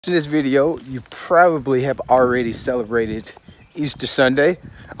In this video, you probably have already celebrated Easter Sunday.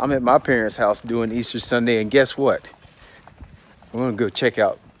 I'm at my parents' house doing Easter Sunday, and guess what? I'm gonna go check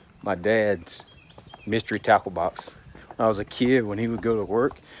out my dad's mystery tackle box. When I was a kid, when he would go to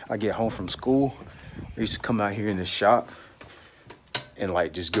work, I'd get home from school. I used to come out here in the shop and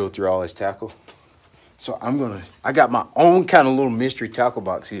like just go through all his tackle. So I got my own kind of little mystery tackle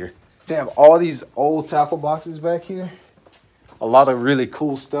box here. They have all these old tackle boxes back here. A lot of really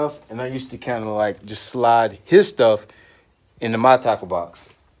cool stuff, and I used to kind of like just slide his stuff into my tackle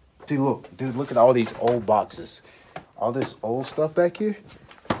box. See, look, dude, look at all these old boxes. All this old stuff back here.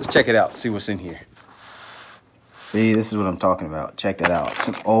 Let's check it out, see what's in here. See, this is what I'm talking about. Check that out.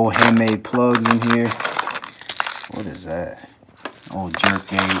 Some old handmade plugs in here. What is that? Old jerk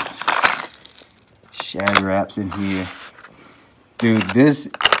gates. Shag wraps in here. Dude,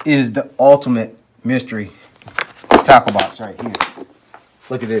 this is the ultimate mystery tackle box right here.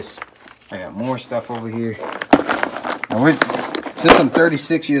 Look at this. I got more stuff over here. Now since I'm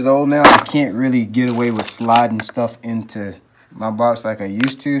 36 years old now, I can't really get away with sliding stuff into my box like I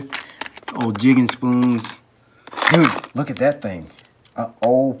used to. Old jigging spoons. Dude, look at that thing. An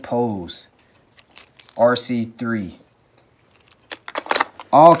old Pose RC3.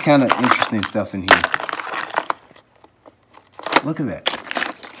 All kind of interesting stuff in here. Look at that.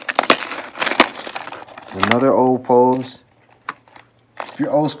 There's another old Pose. If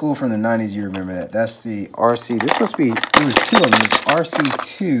you're old school from the 90s, you remember that. That's the RC. This must be, there was two of them. There's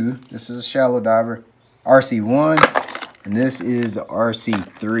RC2. This is a shallow diver. RC1. And this is the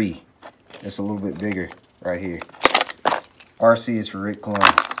RC3. It's a little bit bigger right here. RC is for Rick Clum.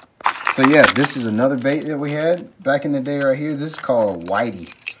 So yeah, this is another bait that we had back in the day right here. This is called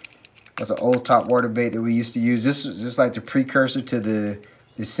Whitey. That's an old top water bait that we used to use. This is just like the precursor to the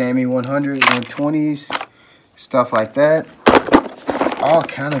Sammy 100, 120s, stuff like that. All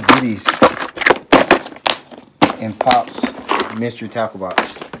kind of goodies in Pop's mystery tackle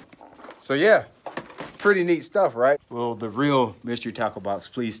box. So yeah, pretty neat stuff, right? Well, the real mystery tackle box,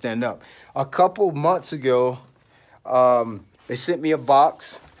 please stand up. A couple months ago, they sent me a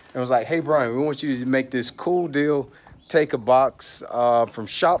box and was like, hey Brian, we want you to make this cool deal. Take a box from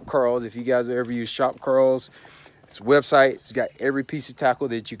Shop Carls. If you guys ever use Shop Carls, it's a website. It's got every piece of tackle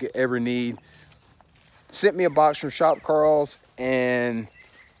that you could ever need. Sent me a box from Shop Carls, and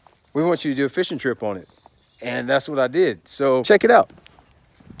we want you to do a fishing trip on it. And that's what I did. So check it out.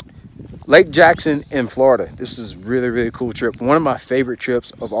 Lake Jackson in Florida. This is really, really cool trip. One of my favorite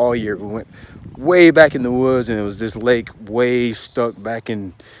trips of all year. We went way back in the woods, and it was this lake way stuck back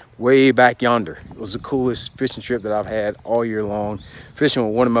in, way back yonder. It was the coolest fishing trip that I've had all year long, fishing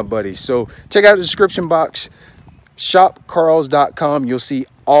with one of my buddies. So check out the description box. shopcarls.com. You'll see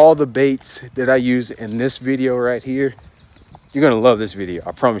all the baits that I use in this video right here. You're gonna love this video,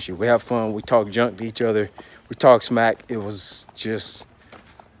 I promise you. We have fun, we talk junk to each other, we talk smack. It was just,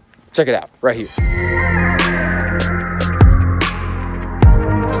 check it out right here.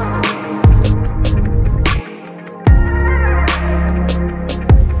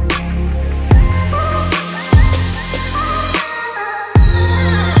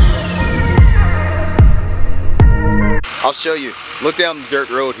 I'll show you. Look down the dirt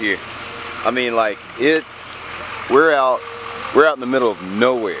road here. I mean, like, we're out in the middle of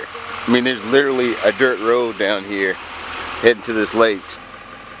nowhere. I mean, there's literally a dirt road down here heading to this lake.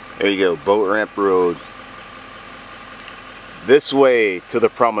 There you go, boat ramp road. This way to the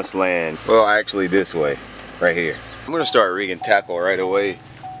promised land. Well, actually this way, right here. I'm gonna start rigging tackle right away.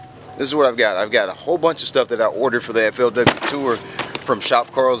 This is what I've got. I've got a whole bunch of stuff that I ordered for the FLW tour from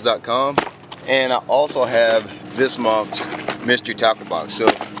shopcarls.com. And I also have this month's mystery tackle box. So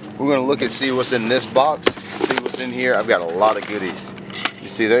we're gonna look and see what's in this box, see what's in here. I've got a lot of goodies. You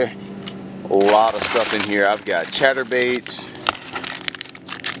see there? A lot of stuff in here. I've got chatterbaits.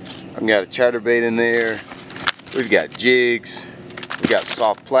 I've got a chatterbait in there. We've got jigs. We've got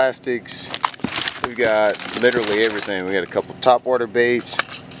soft plastics. We've got literally everything. We got a couple top water baits.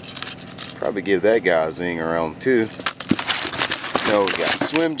 Probably give that guy a zing around too. No, we got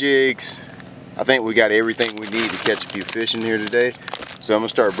swim jigs. I think we got everything we need to catch a few fish in here today. So I'm gonna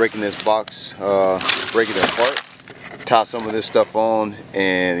start breaking this box, break it apart, tie some of this stuff on,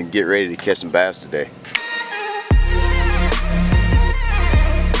 and get ready to catch some bass today.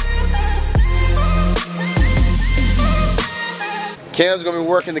 Cam's gonna be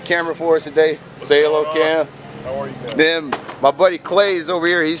working the camera for us today. Say hello, Cam. How are you, Cam? Then my buddy Clay is over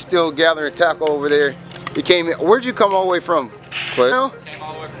here. He's still gathering tackle over there. He came in. Where'd you come all the way from, Clay? Came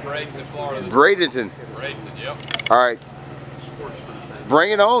all the way from Bradenton, Florida. Bradenton. Bradenton, yep. All right.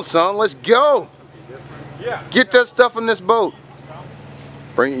 Bring it on, son. Let's go. Yeah. Get that stuff in this boat.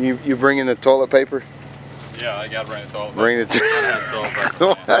 You bringing the toilet paper? Yeah, I gotta bring the toilet paper. Bring the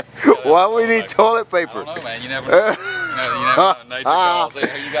toilet paper. Why we need toilet I paper? don't know, man. You never know. You never know. Nature calls. You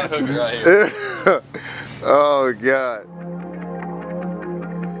gotta hook it right here. Oh God.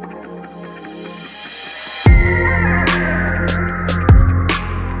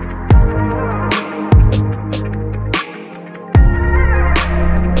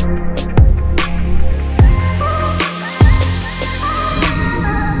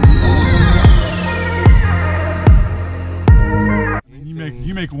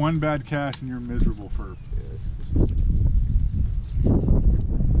 You make one bad cast and you're miserable for.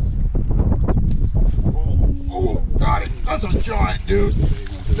 Oh God, that's a giant, dude.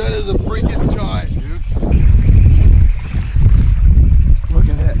 That is a freaking giant, dude. Look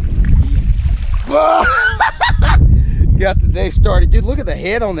at that. Got the day started, dude. Look at the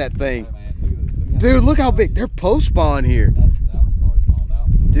head on that thing, dude. Look how big. They're post spawn here,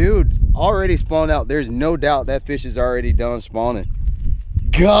 dude. Already spawned out. There's no doubt that fish is already done spawning.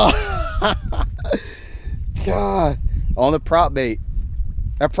 God, God, on the prop bait.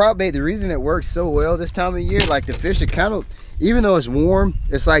 That prop bait, the reason it works so well this time of year, like the fish are kind of, even though it's warm,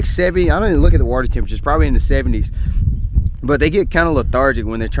 it's like 70, I don't even look at the water temperature, it's probably in the 70s. But they get kind of lethargic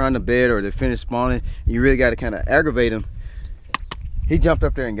when they're trying to bed or they're finished spawning. You really got to kind of aggravate them. He jumped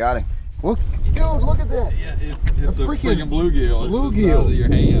up there and got him. Look, dude, look at that. Yeah, it's a freaking bluegill. Bluegill. It's the size of your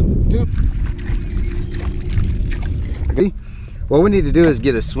hand. Dude. Okay. What we need to do is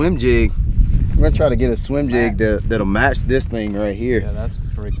get a swim jig. I'm gonna try to get a swim jig that'll match this thing right here. Yeah, that's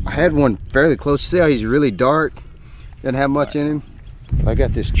freaking. I had one fairly close. See how he's really dark? Doesn't have much in him. I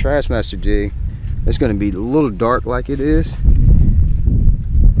got this Trashmaster jig. It's gonna be a little dark like it is.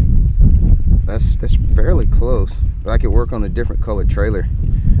 That's fairly close. But I could work on a different colored trailer.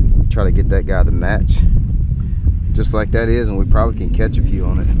 Try to get that guy to match. Just like that is, and we probably can catch a few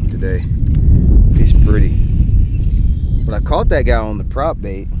on it today. He's pretty. But I caught that guy on the prop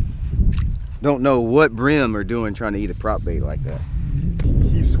bait. Don't know what brim are doing trying to eat a prop bait like that.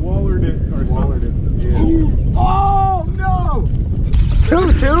 He swallowed it or swallowed it. Yeah. Oh no!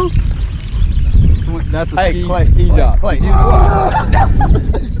 Two? That's a Hey, Clay, ski job. Clay. Dude,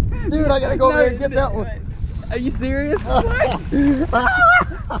 I gotta go over there and get that one. Are you serious? Dude,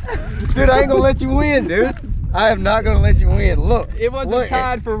 I ain't gonna let you win, dude. I am not gonna let you win. Look. It wasn't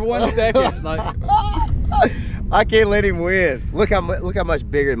tied for 1 second. Like, I can't let him win. Look how much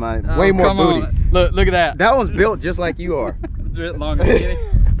bigger than mine. Way more booty. On. Look at that. That one's built just like you are. Longer than Kenny.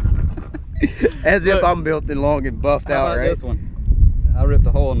 As if I'm built and long and buffed How out, about right? this one? I ripped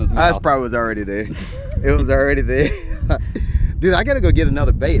a hole in his mouth. That probably was already there. It was already there. Dude, I gotta go get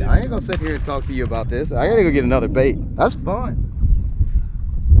another bait. I ain't gonna sit here and talk to you about this. I gotta go get another bait. That's fun.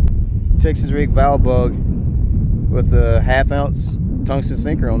 Texas rig Val bug with a 1/2 ounce tungsten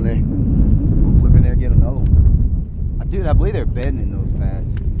sinker on there. I'm flipping there and get another one. Dude, I believe they're bedding in those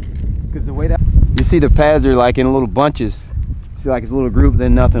pads. Because the way that you see, the pads are like in little bunches. See, like it's a little group,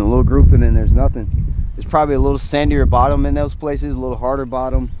 then nothing, a little group, and then there's nothing. There's probably a little sandier bottom in those places, a little harder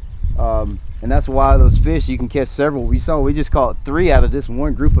bottom. And that's why those fish, you can catch several. We just caught 3 out of this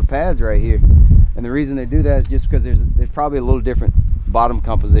one group of pads right here. And the reason they do that is just because there's probably a little different bottom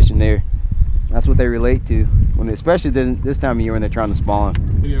composition there. That's what they relate to, when especially this time of year when they're trying to spawn.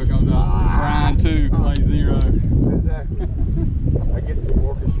 Video comes out. Brian 2, Clay 0. Exactly. I get to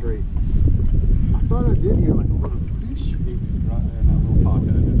orchestrate. I thought I did hear like a little fish. Right there in that little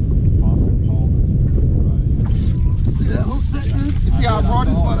pocket. See that hook set, dude? You see how I brought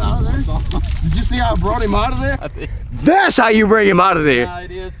his butt out of there? Did you see how I brought him out of there? That's how you bring him out of there. Yeah,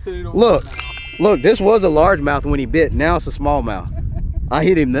 it is too. Look, this was a largemouth when he bit. Now it's a smallmouth. I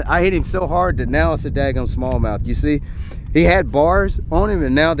hit him so hard that now it's a daggone smallmouth. You see, he had bars on him,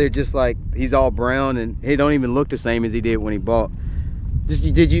 and now they're just like, he's all brown, and he don't even look the same as he did when he bought.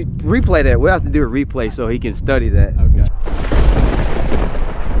 Did you replay that? We'll have to do a replay so he can study that. Okay.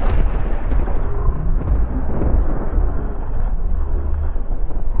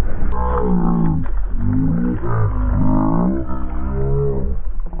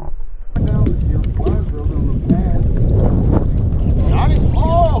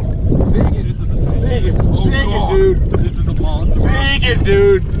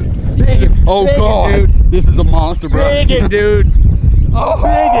 Oh God, dude. This is a monster, bro. Biggin, dude. Oh,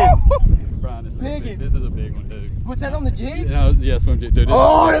 Biggin. Brian, this is a big one, dude. What's that on the jig? Yeah, swim jig, dude.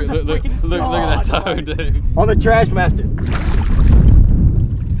 Oh, that's a look freaking at that toe, dude. On the Trashmaster.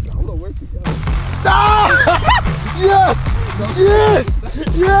 Hold on, where'd you go? Ah! Yes! Yes!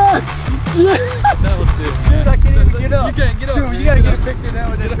 Yes! Yes! That was sick, man. Dude, I can't even get up. You can't get up. Dude, you gotta get a picture now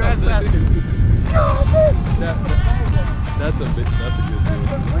with that Trashmaster. That's a good.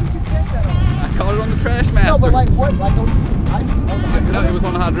 Where did you catch that on? I caught it on the Trash Master. No, but like what? Like on the hydrilla? No, it was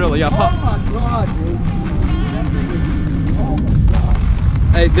on the hydrilla. Yeah, Oh my god, dude. Oh my god.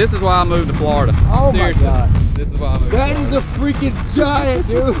 Hey, this is why I moved to Florida. Oh Seriously, my god. this is why I moved to That Florida. is a freaking giant,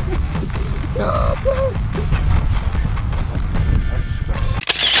 dude.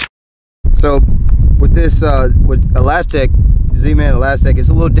 So with this, with Elastec, Z-Man Elastec, it's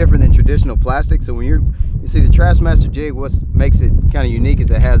a little different than traditional plastic. So when you see the Trashmaster jig, what makes it kind of unique is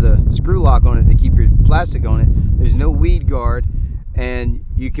it has a screw lock on it to keep your plastic on it. There's no weed guard, and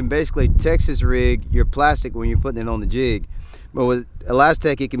you can basically Texas rig your plastic when you're putting it on the jig. But with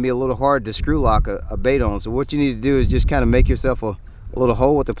Elastec, it can be a little hard to screw lock a bait on. So what you need to do is just kind of make yourself a little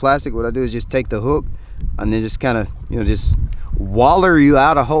hole with the plastic. What I do is just take the hook and then just kind of, you know, just waller you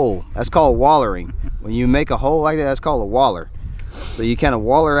out a hole. That's called wallering. When you make a hole like that, that's called a waller. So you kind of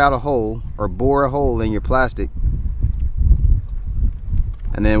waller out a hole or bore a hole in your plastic.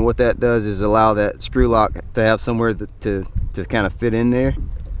 And then what that does is allow that screw lock to have somewhere to kind of fit in there.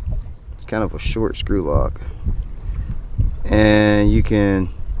 It's kind of a short screw lock. And you can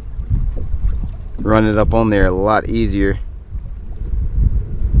run it up on there a lot easier,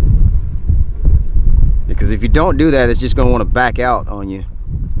 because if you don't do that, it's just going to want to back out on you.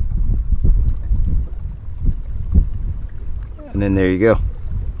 And then there you go.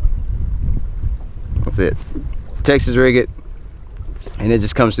 That's it. Texas rig it, and it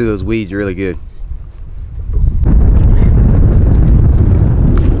just comes through those weeds really good.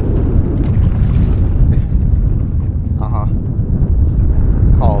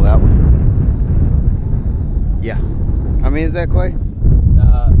 Yeah. How many is that, Clay? 2,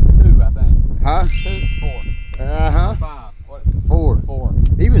 I think. Huh? 2, 4. Uh-huh. 5. What? 4. 4.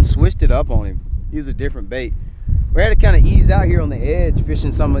 Even switched it up on him. Used a different bait. We had to kind of ease out here on the edge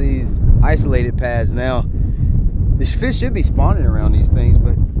fishing some of these isolated pads now. This fish should be spawning around these things,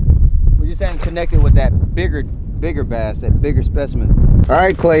 but we just haven't connected with that bigger bass, that bigger specimen. All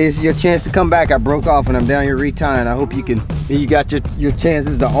right, Clay, it's your chance to come back. I broke off and I'm down here retying. I hope you got your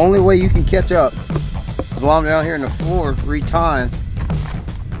chances. The only way you can catch up is while I'm down here in the floor retying.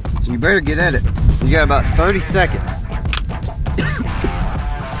 So you better get at it. You got about 30 seconds.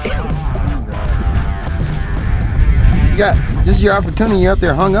 You got, this is your opportunity. You're up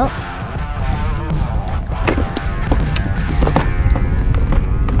there hung up.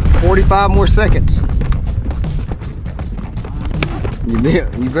 $45 more seconds.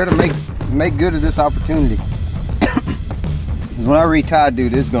 You better make good of this opportunity. Because when I retie,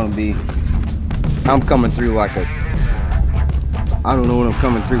 dude, it's gonna be, I'm coming through like a, I don't know what I'm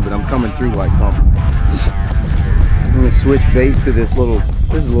coming through, but I'm coming through like something. I'm gonna switch baits to this is a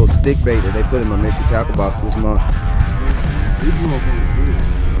little stick bait that they put in my mystery tackle box this month.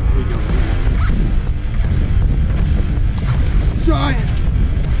 Giant!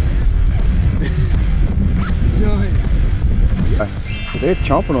 Giant! They're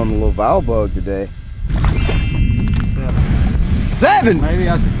chomping on the little Val bug today. 7! Maybe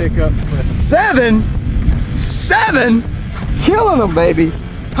I should pick up 7! Killing them, baby!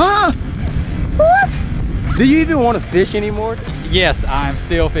 Huh? What? Do you even want to fish anymore? Yes, I'm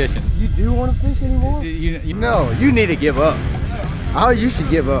still fishing. You do want to fish anymore? No, you need to give up. Oh, you should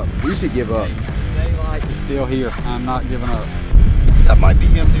give up. You should give up. Daylight is still here. I'm not giving up. That might be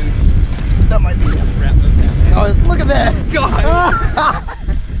him, dude. That might be him. Oh, look at that! God!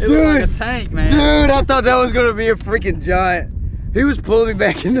 It Dude, looked like a tank, man. Dude, I thought that was gonna be a freaking giant. He was pulling me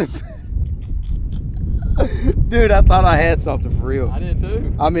back in the. Dude, I thought I had something for real. I did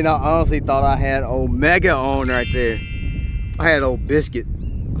too. I mean, I honestly thought I had old Mega on right there. I had old Biscuit.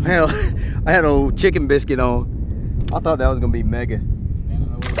 Hell, I had old Chicken Biscuit on. I thought that was gonna be Mega.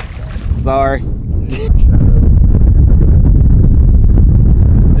 Sorry. This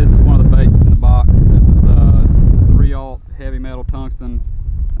is one of the baits in the box. This is a 3-aught heavy metal tungsten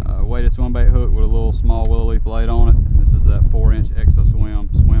weighted swim bait hook with a little small willow leaf blade on it. This is that 4-inch Exo swim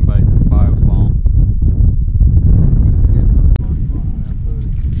bait BioSpawn.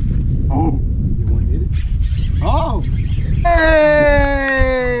 Oh, you want to hit it? Oh!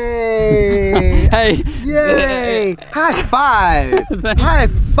 Hey! Hey! Yay! High five! High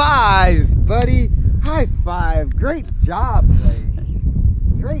five, buddy! High five! Great job, Clay.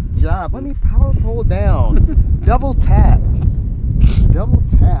 Great job. Let me power pull down. Double tap. Double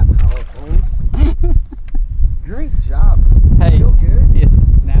tap, power pulls. Great job. Hey, Feel good?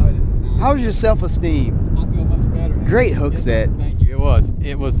 Now it is 9. How's your self-esteem? I feel much better. Great hook set. Thank you.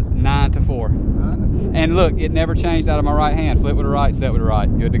 It was 9 to 4. And look, it never changed out of my right hand. Flip with the right, set with the right.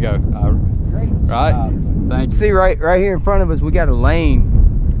 Good to go. Great right? job. Thank you. See right here in front of us, we got a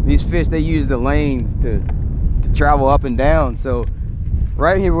lane. These fish, they use the lanes to travel up and down. So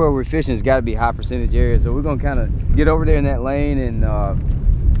right here where we're fishing has got to be high percentage area. So we're gonna kind of get over there in that lane, and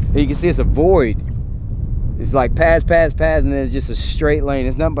you can see it's a void. It's like pads, and then it's just a straight lane.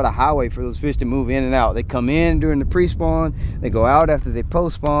 It's nothing but a highway for those fish to move in and out. They come in during the pre-spawn, they go out after they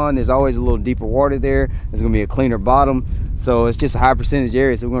post-spawn. There's always a little deeper water there. There's gonna be a cleaner bottom. So it's just a high percentage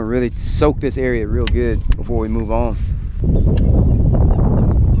area. So we're gonna really soak this area real good before we move on.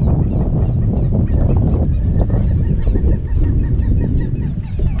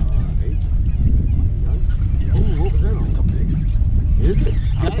 Is it?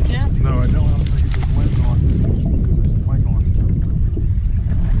 Got it, Ken? No, I don't. I don't think there's wind on. There's mic on.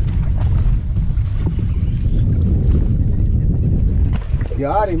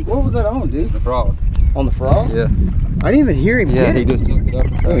 Got him. What was that on, dude? The frog. On the frog? Yeah. I didn't even hear him Yeah, hit he it. just sucked it up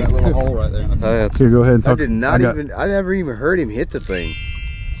inside that little hole right there in the pads. Here, go ahead and I talk. did not I never even heard him hit the thing.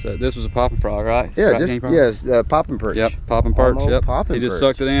 So this was a popping frog, right? Yeah, Striped just, king frog? yes, popping perch. Yep, popping perch, Almost yep. popping He just perch.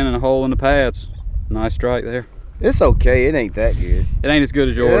 sucked it in a hole in the pads. Nice strike there. It's okay, it ain't that good. It ain't as good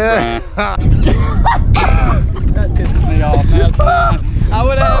as yours, Brian. Yeah. That pisses me off. That's fine. I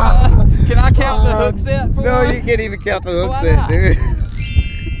would have. Can I count the hook set for No, one? you can't even count the hook Why set, not? dude.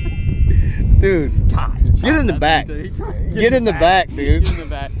 Dude, get in the back. Get in the back, dude. Get in the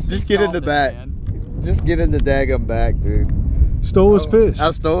back. Just get in the back. Just get in the daggum back, dude. Stole his fish.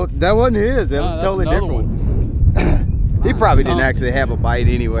 I stole, that wasn't his, that was that's totally another different. He probably didn't actually have a bite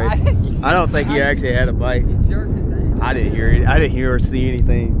anyway. I don't think he actually had a bite. I didn't hear it. I didn't hear or see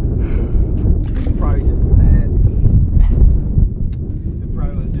anything. Probably just bad. It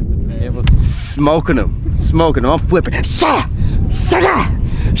probably was just a bad. It was smoking him. I'm flipping. Sugar!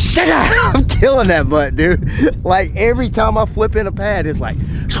 I'm killing that butt, dude. Like every time I flip in a pad, it's like,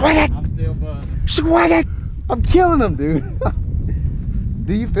 swing it! I'm still buzzing. Swing it! I'm killing him, dude.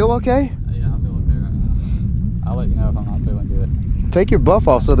 Do you feel okay? Yeah, I feel okay right now. I'll let you know if I'm not feeling good. Take your buff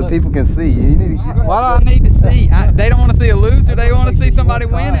off so the people can see. You need to, Why do I need to see? They don't want to see a loser. They want to see somebody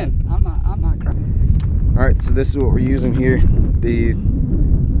winning. I'm not crying. All right, so this is what we're using here, the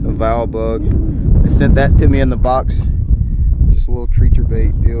Val bug. They sent that to me in the box. Just a little creature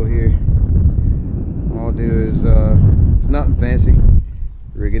bait deal here. All I'll do is, it's nothing fancy.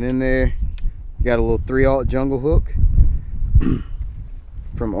 Rig it in there. Got a little 3/0 jungle hook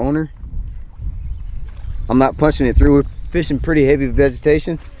from Owner. I'm not punching it through. We're fishing pretty heavy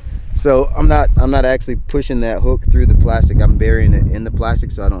vegetation, so I'm not actually pushing that hook through the plastic. I'm burying it in the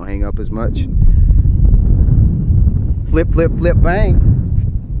plastic so I don't hang up as much. Flip, flip, flip, bang.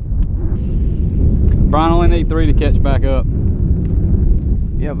 Brian only need 3 to catch back up.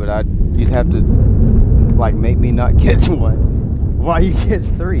 Yeah, but you'd have to like make me not catch one. Why you catch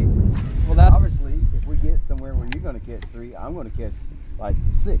 3? Well, that's obviously if we get somewhere where you're gonna catch 3, I'm gonna catch like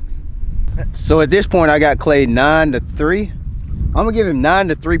 6. So at this point I got Clay 9 to 3. I'm gonna give him 9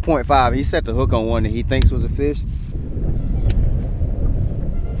 to 3.5. He set the hook on one that he thinks was a fish.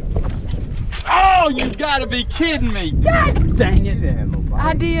 Oh, you gotta be kidding me. God dang it.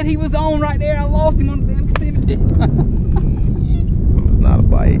 I did. He was on right there. I lost him on the damn Kissimmee. It was not a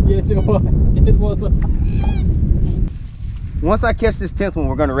bite. Yes, it was. It was a... Once I catch this 10th one,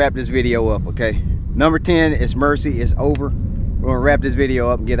 we're gonna wrap this video up, okay? Number 10, it's Mercy, it's over. We're gonna wrap this video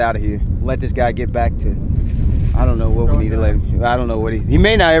up and get out of here. Let this guy get back to, I don't know what we need to let him, I don't know what he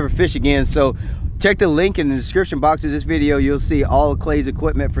may not ever fish again. So check the link in the description box of this video. You'll see all of Clay's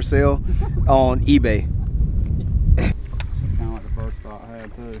equipment for sale on eBay. Kind of like the first spot I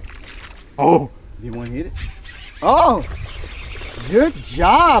had too. Oh, did you want to hit it? Oh, good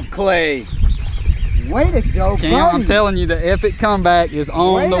job, Clay. Way to go, buddy. Cam, I'm telling you, the epic comeback is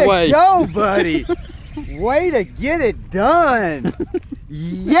on the way. Way to go, buddy. Way to get it done.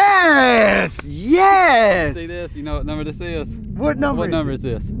 Yes, yes. See this? You know what number this is? What number? What number is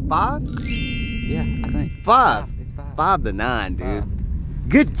this? 5? Yeah, I think. 5. It's 5. 5 to 9, dude.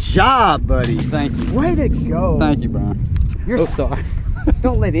 Good job, buddy. Thank you. Way to go. Thank you, Brian. You're sorry.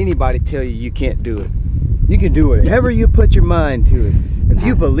 Don't let anybody tell you can't do it. You can do whatever you put your mind to it. If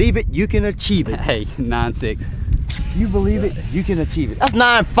you believe it, you can achieve it. Hey, 9-6. If you believe it, you can achieve it. That's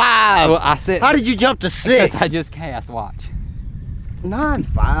 9.5. Well, I said. How did you jump to 6? I just cast. Watch.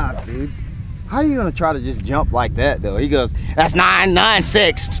 9.5, dude. How are you gonna try to just jump like that though? He goes, that's 9, 9,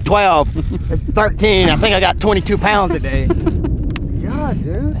 6, it's 12, 13. I think I got 22 pounds today. God,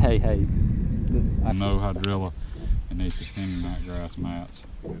 dude. Hey, hey. I know hydrilla and these suspending that grass mats.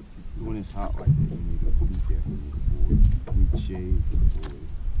 When it's hot like that, you need to be careful with the board. Need shade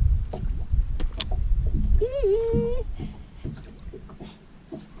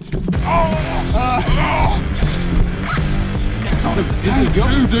This is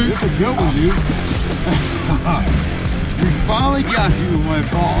good, dude. This is a good one, dude. You're finally got you one,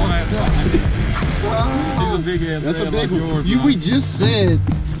 Paul. He's a big head. That's a big like one. yours, You, man. we just said,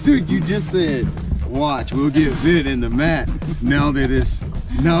 dude, you just said, watch, we'll get vid in the mat now that it's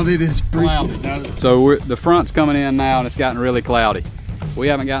freaking. So the front's coming in now and it's gotten really cloudy. We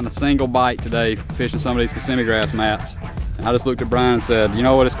haven't gotten a single bite today fishing some of these Kissimmee grass mats. And I just looked at Brian and said, you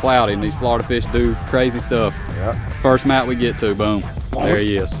know what, it's cloudy and these Florida fish do crazy stuff. Yep. First mat we get to, boom, there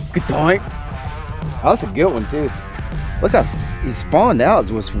he is. Good doink. That's a good one too. Look how he spawned out.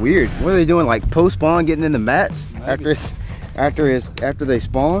 It was weird. What are they doing? Like post spawn, getting in the mats Maybe. after they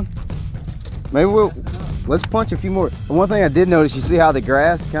spawn. Maybe let's punch a few more. And one thing I did notice, you see how the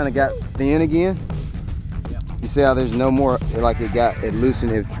grass kind of got thin again? Yep. You see how there's no more, like it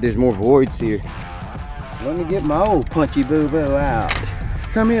loosened. If there's more voids here. Let me get my old Punchy Boo Boo out.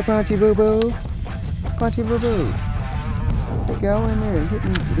 Come here, Punchy Boo Boo. Punchy Boo Boo. Go in there and hit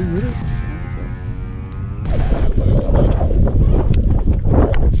me. Did he hit it?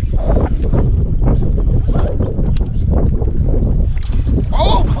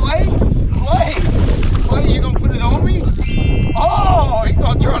 Oh, Clay! Clay, you gonna put it on me? Oh, he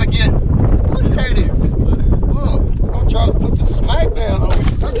gonna try to get. Look at him. Look, he's gonna try to put the smack down on me.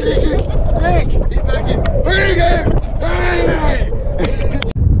 Dick, get back in.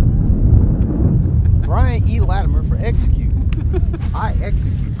 Brian E. Latimer for execute. I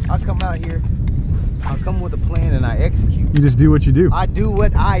execute. I come out here. I come with a plan and I execute. You just do what you do. I do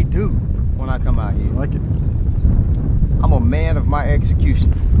what I do when I come out here. I like it. I'm a man of my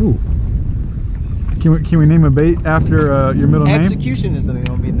execution. Ooh. Can we name a bait after your middle name? Execution is going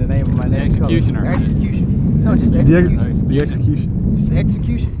to be the name of my next color. Executioner. Execution. No, just The, execution. the execution. Just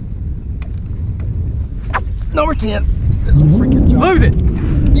execution. Number 10. That's a freaking job. Lose it!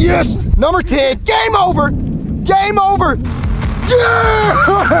 Yes! Number 10. Game over! Game over!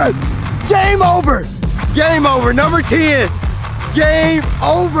 Yeah! Game over! Game over! Number 10! Game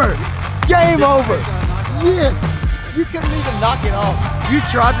over! Game over! Yes! You couldn't even knock it off. You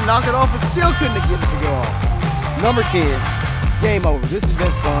tried to knock it off and still couldn't get it to go off. Number 10. Game over. This has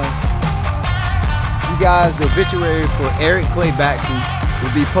been fun. You guys, the obituary for Eric Clay Baxton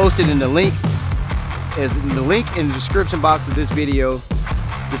will be posted in the link. Is in the link in the description box of this video.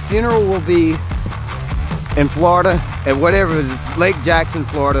 The funeral will be in Florida at whatever it is, Lake Jackson,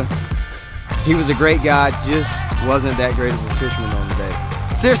 Florida. He was a great guy, just wasn't that great of a fisherman on the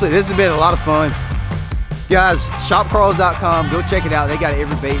day. Seriously, this has been a lot of fun. Guys, shopkarls.com, go check it out. They got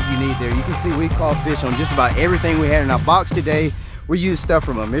every bait you need there. You can see we caught fish on just about everything we had in our box today. We use stuff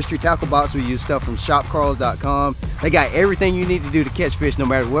from a mystery tackle box. We use stuff from shopkarls.com. They got everything you need to do to catch fish no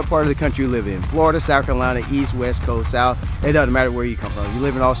matter what part of the country you live in. Florida, South Carolina, East, West Coast, South. It doesn't matter where you come from. You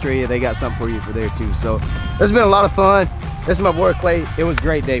live in Australia, they got something for you for there too. So it's been a lot of fun. This is my boy Clay. It was a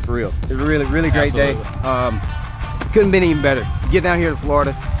great day for real. It was a really great day. Couldn't been even better. Get down here to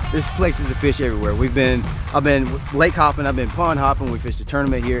Florida. There's places to fish everywhere. I've been lake hopping, I've been pond hopping. We fished a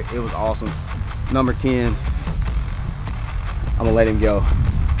tournament here. It was awesome. Number 10. I'm gonna let him go.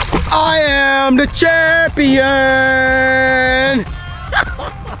 I am the champion!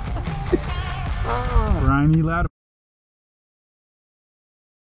 Brian E. Latimer.